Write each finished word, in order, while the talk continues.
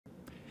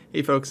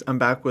Hey folks, I'm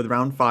back with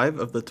round 5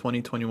 of the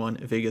 2021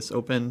 Vegas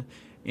Open,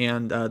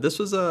 and this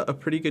was a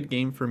pretty good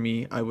game for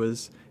me. I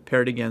was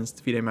paired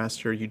against FIDE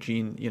master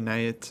Eugene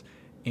Yanayt,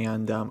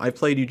 and I've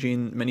played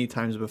Eugene many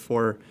times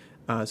before,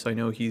 so I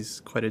know he's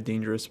quite a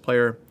dangerous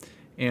player,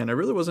 and I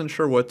really wasn't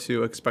sure what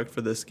to expect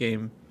for this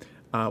game.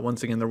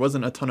 Once again, there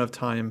wasn't a ton of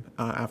time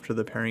after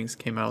the pairings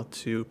came out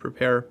to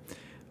prepare,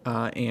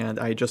 and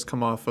I had just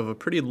come off of a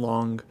pretty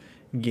long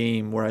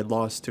game where I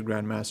lost to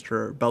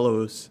Grandmaster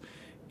Bellows.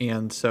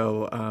 And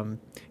so,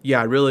 yeah,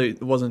 I really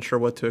wasn't sure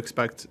what to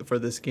expect for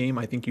this game.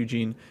 I think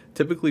Eugene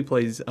typically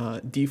plays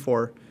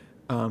d4,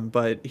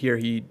 but here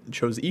he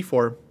chose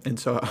e4, and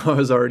so I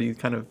was already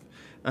kind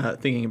of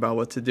thinking about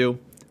what to do.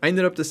 I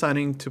ended up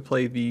deciding to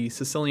play the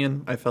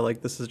Sicilian. I felt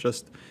like this is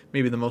just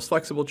maybe the most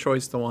flexible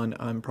choice, the one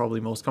I'm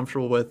probably most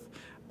comfortable with,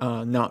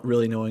 not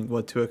really knowing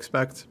what to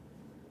expect.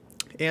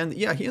 And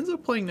yeah, he ends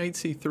up playing knight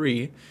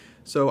c3,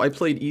 so I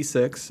played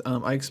e6.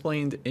 I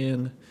explained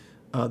in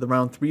the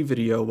round 3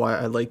 video why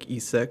I like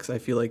e6. I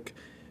feel like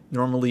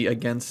normally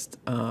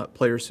against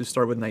players who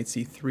start with knight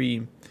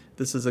c3,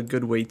 this is a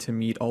good way to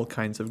meet all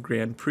kinds of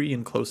Grand Prix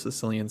and close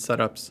Sicilian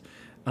setups.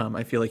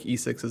 I feel like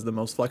e6 is the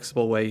most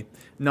flexible way,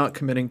 not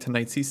committing to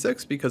knight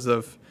c6 because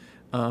of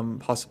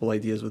possible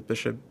ideas with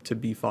bishop to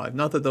b5.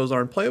 Not that those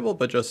aren't playable,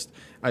 but just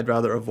I'd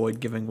rather avoid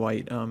giving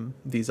white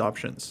these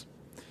options.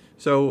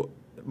 So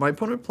my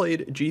opponent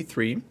played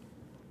g3,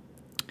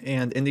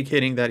 and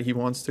indicating that he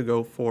wants to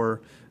go for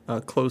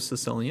close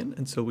Sicilian,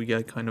 and so we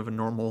get kind of a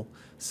normal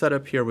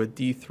setup here with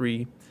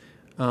d3,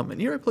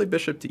 and here I play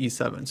bishop to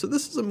e7. So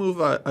this is a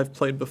move I've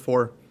played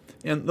before,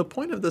 and the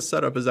point of this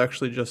setup is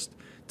actually just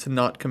to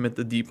not commit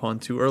the d pawn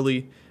too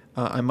early.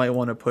 I might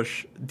want to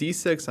push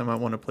d6, I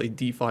might want to play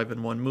d5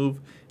 in one move,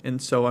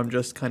 and so I'm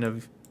just kind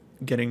of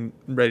getting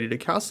ready to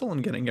castle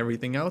and getting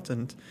everything out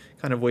and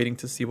kind of waiting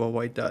to see what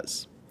white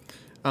does.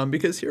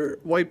 Because here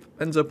white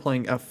ends up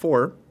playing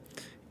f4,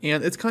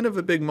 and it's kind of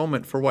a big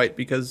moment for white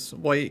because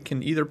white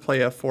can either play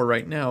f4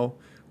 right now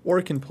or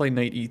it can play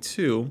knight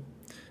e2.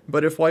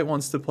 But if white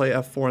wants to play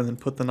f4 and then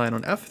put the knight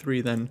on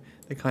f3, then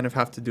they kind of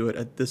have to do it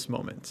at this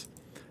moment.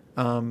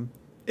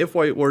 If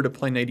white were to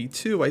play knight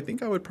e2, I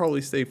think I would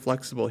probably stay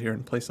flexible here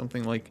and play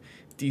something like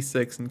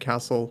d6 and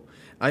castle.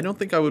 I don't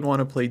think I would want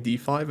to play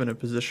d5 in a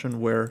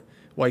position where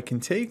white can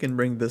take and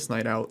bring this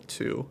knight out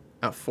to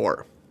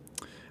f4.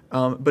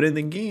 But in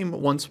the game,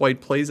 once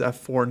white plays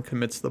f4 and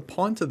commits the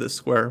pawn to this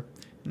square,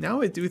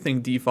 now I do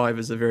think d5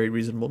 is a very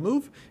reasonable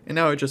move, and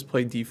now I just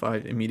play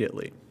d5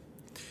 immediately.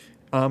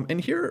 And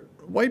here,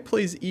 white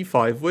plays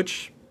e5,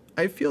 which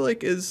I feel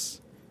like is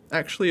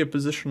actually a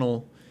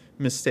positional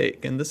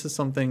mistake, and this is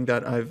something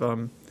that I've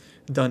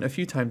done a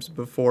few times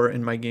before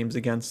in my games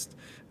against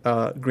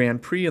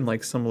Grand Prix and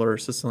like similar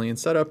Sicilian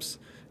setups.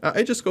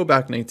 I just go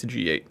back knight to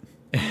g8.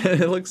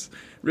 It looks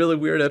really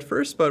weird at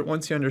first, but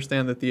once you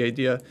understand that the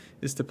idea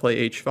is to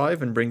play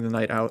h5 and bring the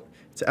knight out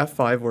to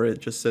f5 where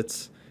it just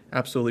sits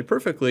absolutely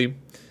perfectly,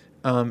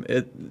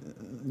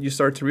 you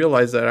start to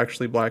realize that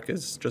actually black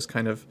is just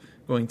kind of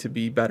going to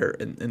be better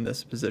in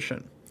this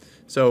position.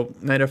 So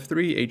knight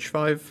f3,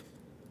 h5,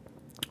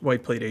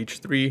 white played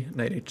h3,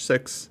 knight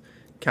h6,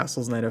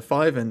 castles knight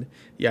f5, and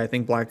yeah, I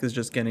think black is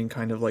just getting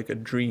kind of like a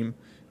dream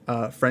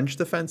French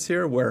defense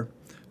here where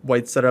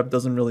white's setup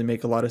doesn't really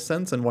make a lot of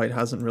sense and white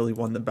hasn't really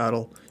won the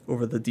battle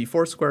over the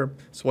d4 square,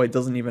 so white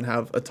doesn't even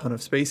have a ton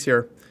of space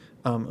here.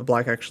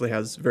 Black actually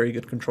has very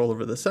good control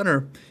over the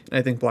center, and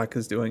I think black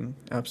is doing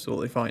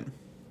absolutely fine.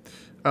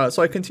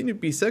 So I continued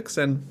b6,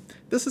 and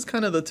this is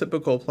kind of the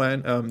typical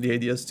plan. The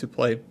idea is to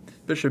play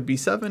bishop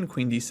b7,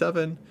 queen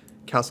d7,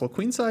 castle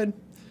queenside,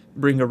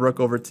 bring a rook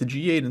over to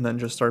g8, and then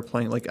just start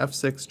playing like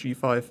f6,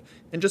 g5,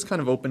 and just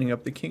kind of opening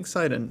up the king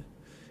side, and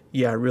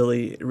yeah,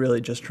 really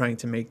just trying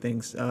to make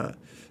things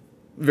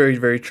very,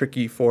 very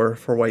tricky for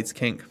white's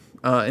king.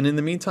 And in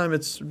the meantime,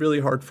 it's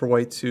really hard for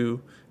white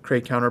to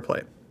create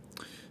counterplay.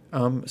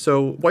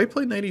 So white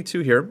played knight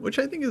e2 here, which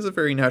I think is a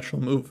very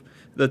natural move.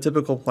 The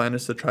typical plan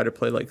is to try to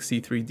play like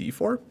c3,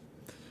 d4.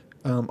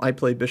 I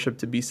play bishop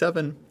to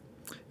b7,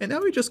 and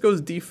now he just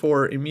goes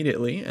d4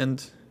 immediately.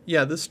 And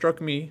yeah, this struck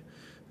me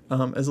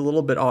as a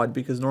little bit odd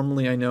because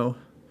normally I know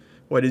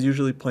white is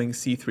usually playing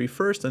c3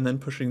 first and then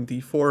pushing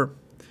d4.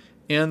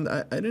 And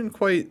I didn't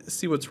quite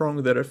see what's wrong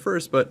with that at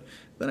first, but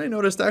then I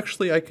noticed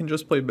actually I can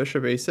just play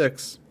bishop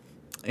a6,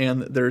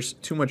 and there's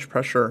too much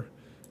pressure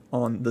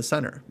on the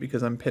center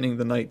because I'm pinning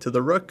the knight to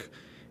the rook,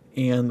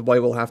 and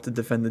white will have to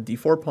defend the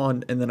d4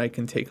 pawn, and then I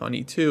can take on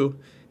e2,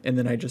 and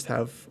then I just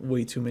have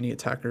way too many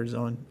attackers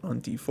on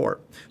d4.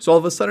 So all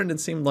of a sudden it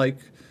seemed like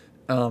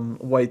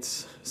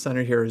white's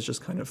center here is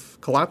just kind of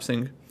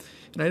collapsing,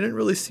 and I didn't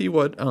really see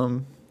what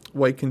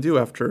white can do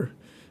after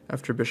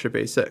bishop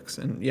a6.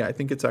 And yeah, I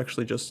think it's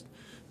actually just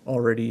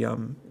already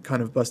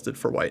kind of busted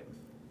for white.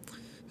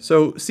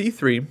 So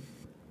c3,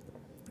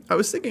 I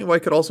was thinking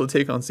white could also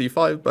take on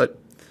c5, but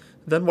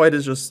then white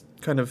is just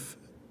kind of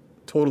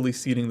totally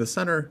ceding the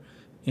center,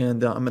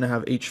 and I'm going to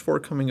have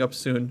h4 coming up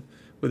soon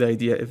with the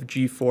idea if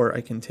g4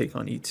 I can take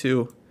on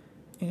e2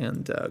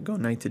 and go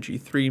knight to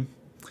g3,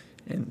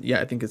 And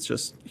yeah, I think it's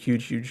just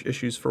huge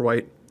issues for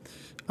white.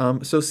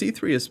 So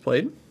c3 is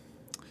played.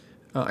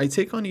 I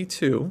take on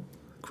e2,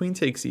 queen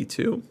takes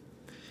e2.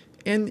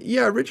 And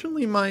yeah,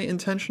 originally my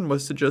intention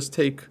was to just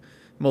take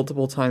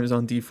multiple times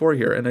on d4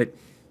 here. And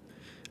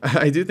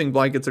I do think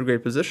black gets a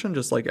great position,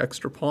 just like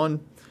extra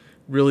pawn.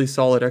 Really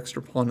solid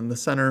extra pawn in the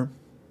center.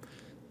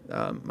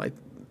 I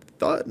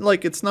thought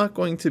like it's not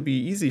going to be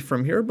easy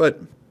from here,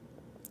 but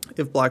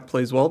if black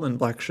plays well, then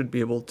black should be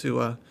able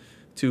to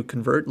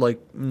convert, like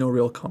no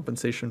real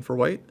compensation for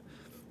white.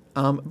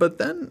 But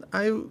then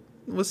I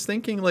was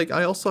thinking, like,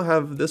 I also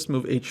have this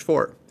move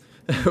h4,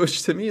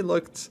 which to me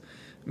looked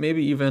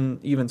maybe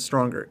even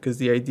stronger, because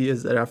the idea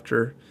is that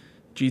after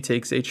g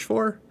takes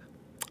h4,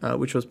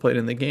 which was played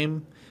in the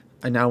game,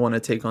 I now want to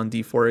take on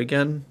d4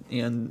 again,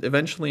 and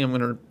eventually I'm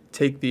going to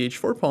take the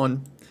h4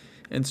 pawn,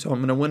 and so I'm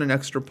going to win an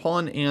extra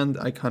pawn, and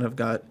I kind of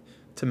got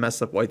to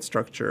mess up white's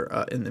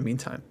structure in the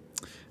meantime.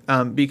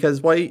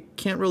 Because white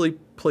can't really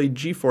play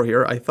g4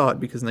 here, I thought,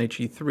 because knight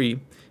g3,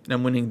 and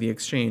I'm winning the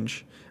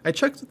exchange. I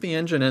checked with the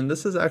engine, and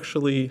this is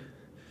actually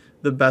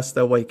the best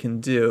that white can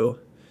do,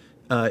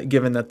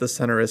 given that the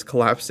center is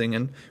collapsing,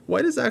 and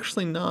white is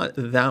actually not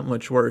that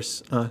much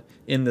worse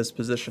in this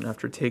position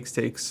after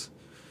takes,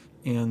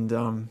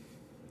 and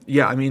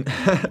yeah, I mean,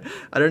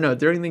 I don't know,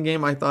 during the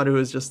game I thought it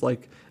was just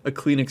like a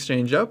clean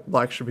exchange up,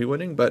 black should be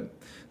winning, but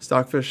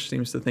Stockfish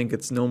seems to think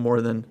it's no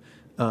more than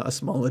a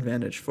small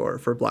advantage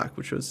for black,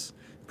 which was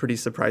pretty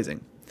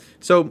surprising.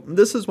 So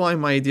this is why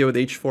my idea with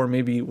h4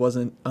 maybe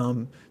wasn't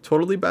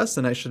totally best,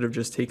 and I should have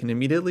just taken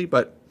immediately,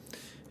 but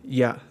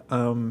yeah,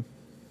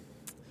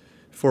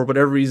 for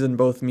whatever reason,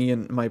 both me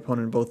and my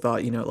opponent both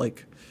thought, you know,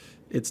 like,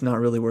 it's not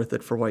really worth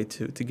it for white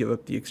to give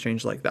up the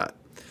exchange like that.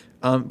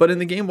 But in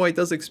the game, white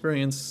does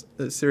experience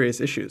serious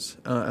issues,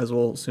 as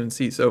we'll soon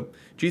see. So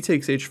g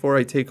takes h4,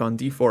 I take on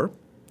d4.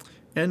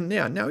 And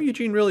yeah, now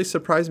Eugene really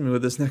surprised me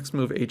with this next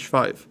move,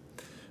 h5,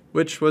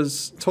 which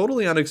was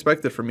totally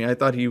unexpected for me. I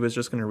thought he was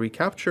just going to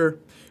recapture,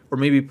 or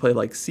maybe play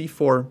like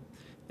c4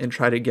 and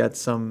try to get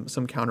some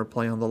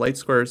counterplay on the light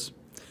squares.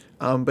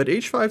 But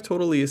h5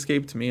 totally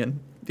escaped me, and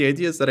the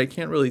idea is that I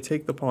can't really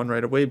take the pawn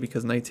right away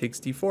because knight takes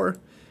d4,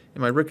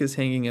 and my rook is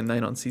hanging, and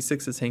knight on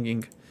c6 is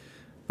hanging.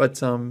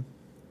 But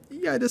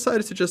yeah, I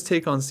decided to just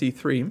take on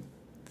c3.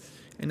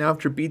 And now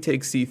after b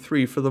takes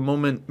c3, for the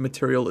moment,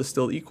 material is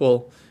still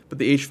equal, but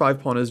the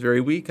h5 pawn is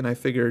very weak, and I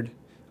figured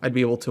I'd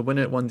be able to win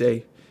it one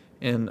day,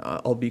 and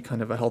I'll be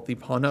kind of a healthy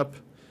pawn up.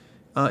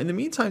 In the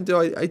meantime, though,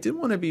 I did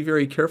want to be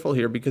very careful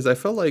here, because I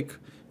felt like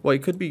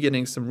white could be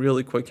getting some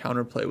really quick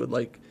counterplay with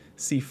like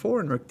c4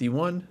 and rook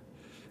d1.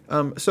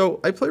 So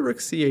I play rook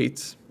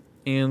c8,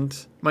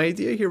 and my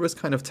idea here was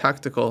kind of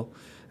tactical.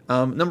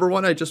 Number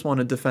one, I just want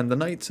to defend the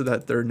knight so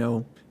that there are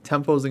no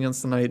tempos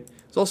against the knight.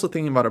 I was also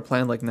thinking about a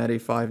plan like knight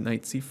a5,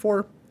 knight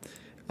c4.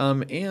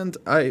 And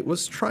I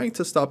was trying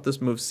to stop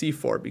this move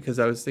c4, because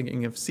I was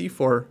thinking if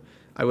c4,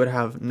 I would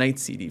have knight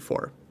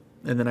cd4,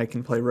 and then I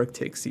can play rook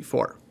takes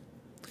c4.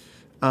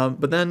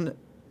 But then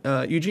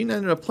Eugene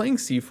ended up playing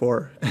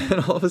c4,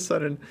 and all of a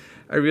sudden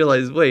I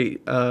realized,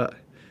 wait,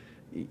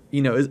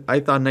 you know, I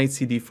thought knight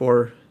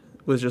cd4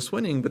 was just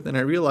winning, but then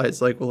I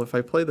realized, like, well, if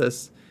I play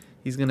this,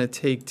 he's going to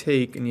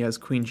take, and he has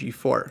queen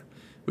g4,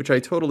 which I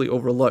totally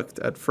overlooked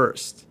at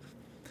first.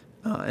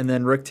 And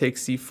then rook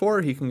takes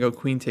c4, he can go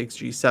queen takes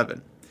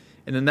g7.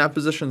 And then that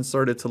position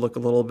started to look a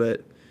little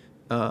bit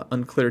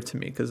unclear to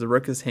me, because the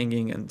rook is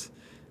hanging, and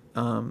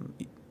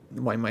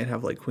white might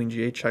have like queen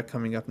g8 check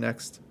coming up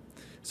next.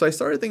 So I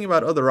started thinking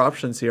about other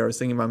options here. I was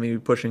thinking about maybe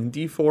pushing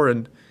d4,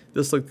 and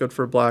this looked good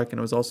for black, and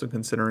I was also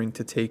considering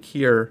to take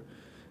here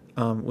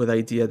with the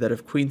idea that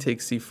if queen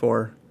takes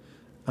c4,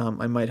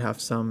 I might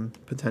have some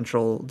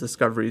potential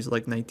discoveries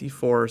like knight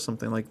d4 or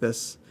something like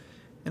this.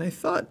 And I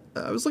thought,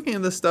 I was looking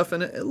at this stuff,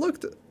 and it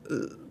looked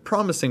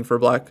promising for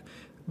black,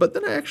 but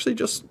then I actually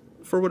just,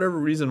 for whatever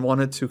reason,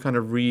 wanted to kind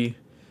of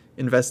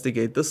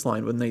re-investigate this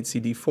line with knight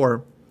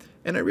cd4,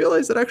 and I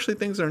realized that actually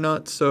things are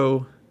not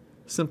so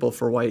simple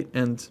for white,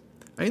 and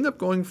I end up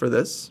going for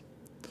this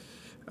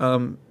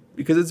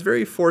because it's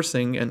very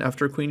forcing, and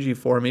after queen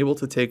g4, I'm able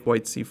to take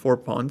white's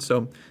c4 pawn.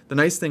 So the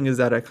nice thing is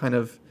that I kind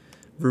of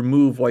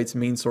remove white's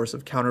main source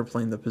of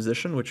counterplaying the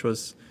position, which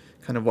was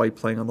kind of white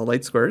playing on the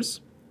light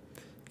squares.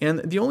 And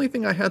the only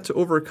thing I had to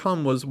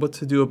overcome was what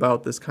to do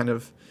about this kind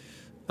of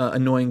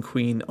annoying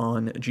queen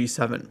on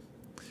g7.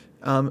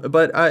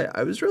 But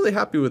I was really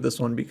happy with this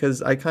one,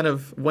 because I kind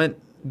of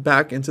went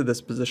back into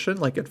this position.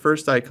 Like, at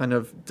first I kind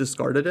of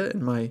discarded it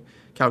in my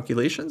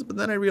calculations, but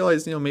then I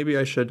realized, you know, maybe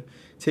I should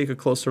take a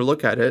closer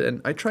look at it,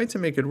 and I tried to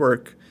make it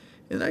work,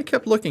 and I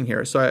kept looking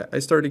here. So I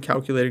started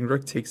calculating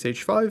rook takes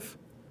h5,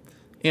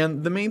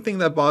 and the main thing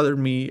that bothered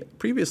me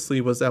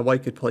previously was that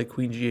white could play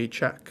queen g8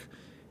 check,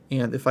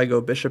 and if I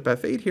go bishop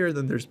f8 here,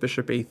 then there's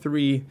bishop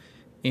a3,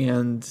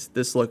 and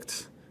this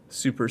looked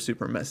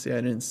super messy.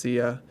 I didn't see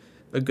a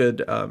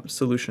good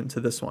solution to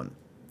this one.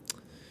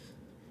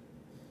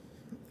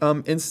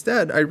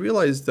 Instead, I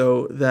realized,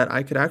 though, that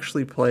I could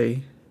actually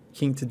play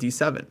king to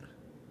d7.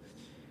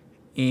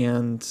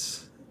 And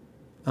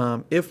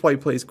if white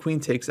plays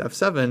queen takes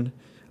f7,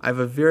 I have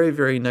a very,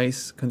 very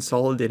nice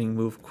consolidating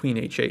move, queen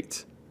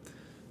h8,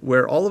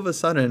 where all of a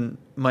sudden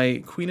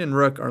my queen and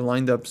rook are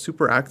lined up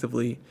super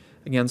actively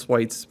against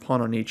white's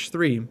pawn on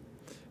h3.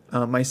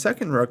 My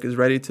second rook is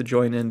ready to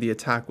join in the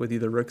attack with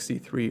either rook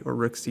c3 or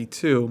rook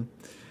c2.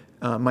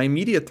 My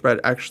immediate threat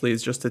actually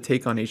is just to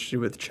take on h3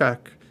 with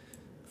check,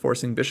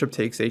 forcing bishop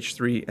takes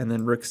h3 and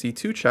then rook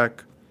c2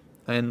 check.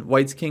 And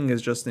white's king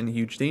is just in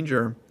huge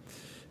danger.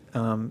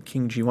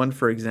 King g1,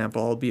 for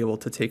example, I'll be able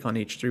to take on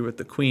h3 with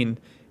the queen,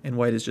 and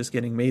white is just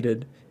getting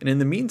mated. And in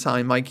the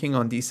meantime, my king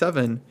on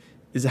d7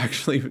 is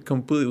actually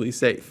completely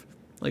safe.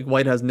 Like,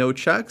 white has no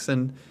checks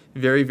and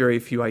very, very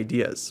few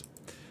ideas.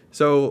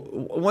 So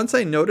once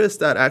I noticed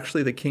that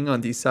actually the king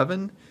on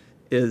d7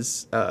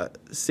 is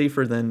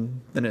safer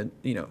than it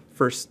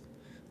first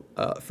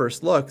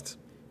looked,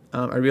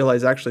 I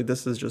realized actually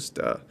this is just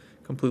a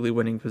completely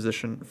winning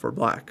position for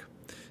black.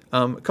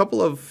 A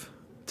couple of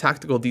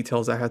tactical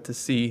details I had to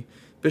see.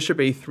 Bishop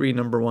a3,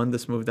 number one,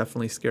 this move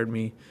definitely scared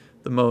me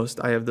the most.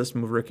 I have this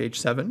move, rook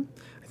h7.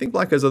 I think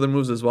black has other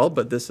moves as well,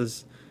 but this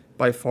is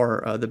by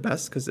far the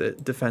best because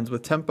it defends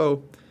with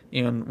tempo,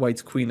 and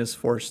white's queen is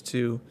forced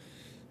to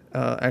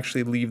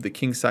actually leave the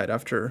king side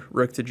after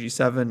rook to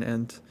g7,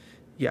 and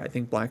yeah, I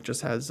think black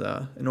just has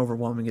an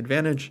overwhelming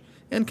advantage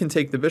and can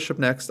take the bishop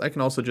next. I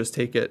can also just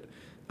take it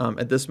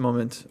at this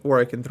moment, or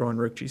I can throw in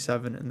rook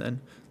g7 and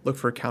then look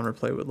for a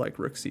counterplay with like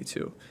rook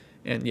c2.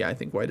 And yeah, I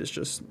think white is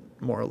just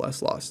more or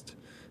less lost.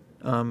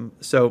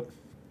 So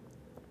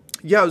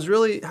yeah, I was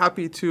really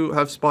happy to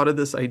have spotted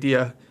this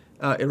idea.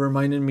 It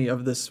reminded me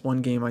of this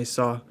one game I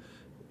saw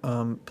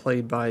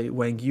played by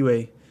Wang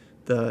Yue,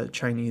 the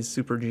Chinese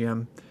super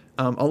GM.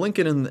 I'll link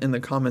it in the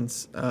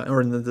comments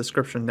or in the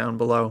description down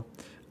below,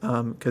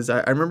 because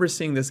I remember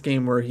seeing this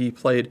game where he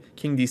played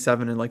king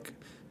d7 in like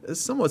a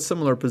somewhat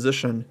similar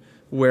position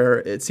where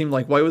it seemed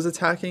like white was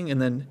attacking,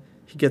 and then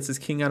he gets his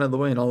king out of the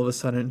way, and all of a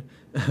sudden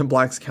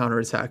black's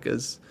counterattack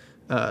is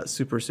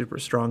super, super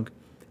strong.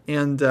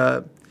 And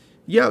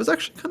yeah, I was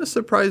actually kind of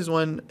surprised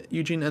when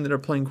Eugene ended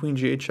up playing queen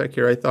g8 check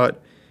here. I thought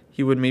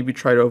he would maybe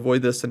try to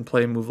avoid this and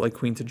play a move like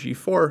queen to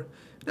g4.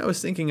 And I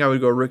was thinking I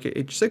would go rook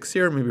h6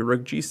 here, maybe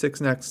rook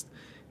g6 next.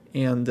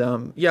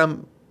 And yeah,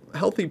 I'm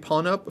healthy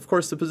pawn up. Of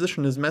course, the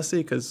position is messy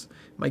because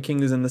my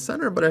king is in the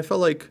center, but I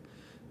felt like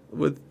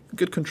with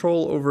good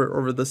control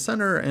over the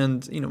center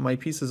and my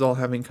pieces all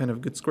having kind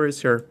of good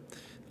squares here,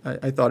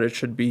 I thought it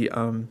should be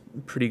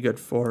pretty good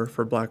for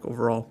black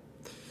overall.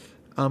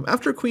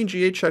 After queen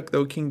g8 check,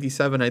 though, king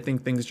d7, I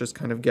think things just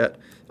kind of get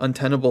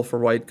untenable for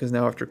white, because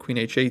now after queen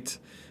h8,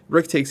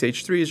 rook takes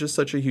h3 is just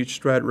such a huge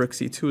threat. Rook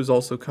c2 is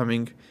also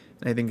coming,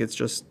 and I think it's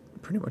just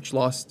pretty much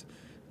lost.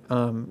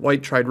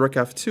 White tried rook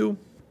f2,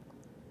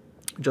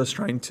 just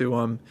trying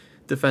to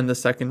defend the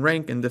second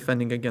rank and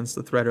defending against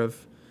the threat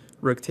of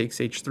rook takes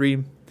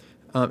h3.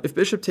 If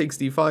bishop takes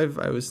d5,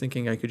 I was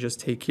thinking I could just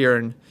take here,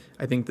 and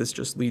I think this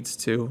just leads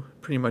to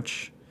pretty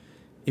much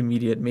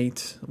immediate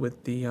mate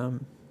with the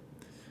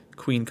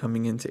queen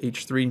coming into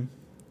h3.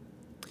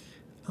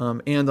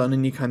 And on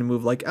any kind of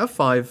move like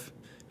f5,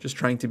 just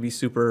trying to be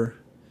super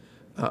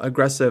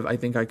aggressive, I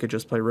think I could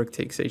just play rook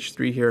takes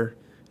h3 here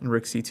and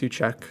rook c2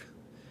 check.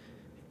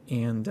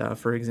 And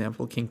for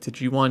example, king to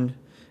g1,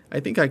 I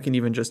think I can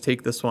even just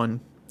take this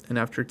one, and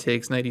after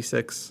takes knight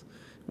e6,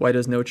 white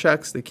has no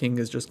checks, the king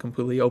is just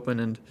completely open,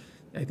 and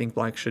I think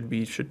black should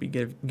be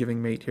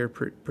giving mate here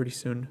pretty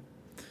soon.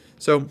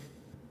 So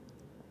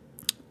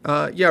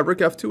yeah, rook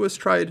f2 was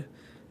tried,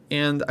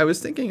 and I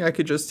was thinking I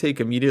could just take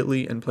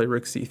immediately and play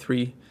rook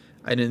c3.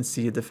 I didn't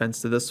see a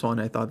defense to this one.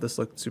 I thought this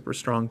looked super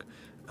strong.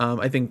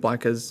 I think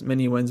black has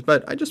many wins,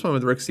 but I just went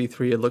with rook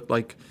c3. It looked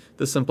like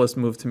the simplest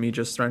move to me,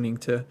 just trying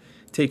to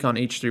take on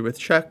h3 with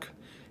check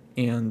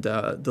and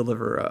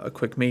deliver a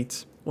quick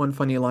mate. One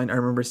funny line I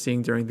remember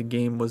seeing during the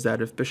game was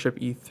that if bishop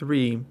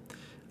e3,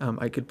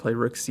 I could play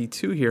rook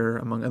c2 here,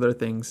 among other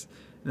things.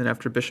 And then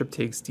after bishop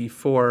takes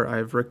d4, I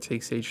have rook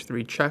takes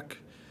h3 check,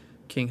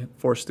 king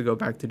forced to go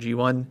back to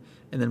g1,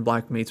 and then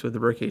black mates with the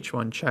rook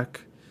h1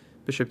 check,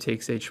 bishop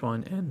takes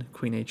h1, and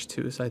queen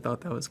h2. So I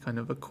thought that was kind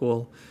of a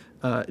cool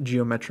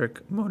geometric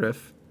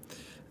motif.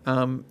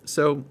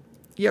 So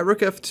yeah, rook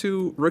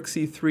f2, rook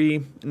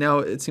c3. Now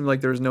it seemed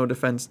like there was no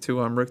defense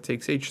to rook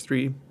takes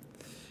h3.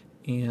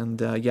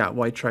 And yeah,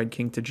 white tried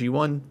king to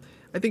g1.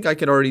 I think I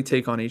could already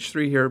take on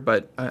h3 here,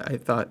 but I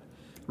thought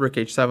rook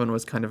h7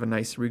 was kind of a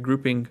nice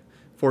regrouping,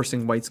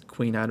 forcing white's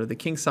queen out of the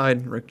king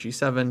side, rook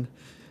g7.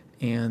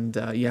 And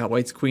yeah,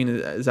 white's queen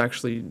is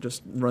actually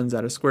just runs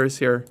out of squares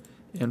here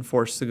and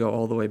forced to go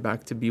all the way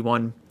back to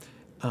b1.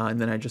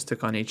 And then I just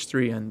took on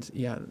h3, and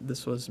yeah,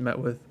 this was met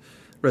with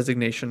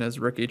resignation, as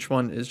rook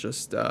h1 is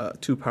just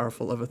too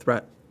powerful of a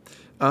threat.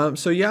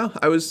 So yeah,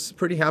 I was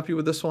pretty happy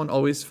with this one.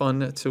 Always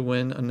fun to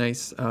win a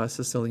nice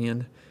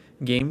Sicilian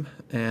game,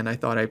 and I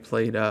thought I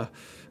played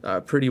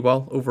pretty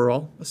well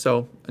overall.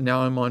 So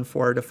now I'm on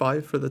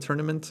 4/5 for the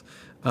tournament.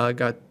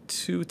 Got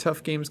 2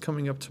 tough games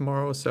coming up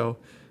tomorrow, so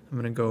I'm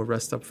going to go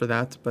rest up for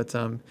that. But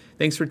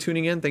thanks for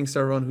tuning in. Thanks to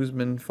everyone who's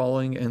been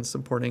following and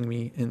supporting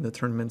me in the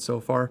tournament so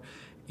far.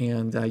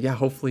 And yeah,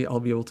 hopefully I'll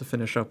be able to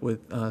finish up with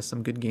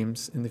some good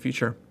games in the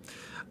future.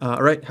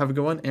 All right, have a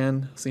good one,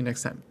 and see you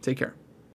next time. Take care.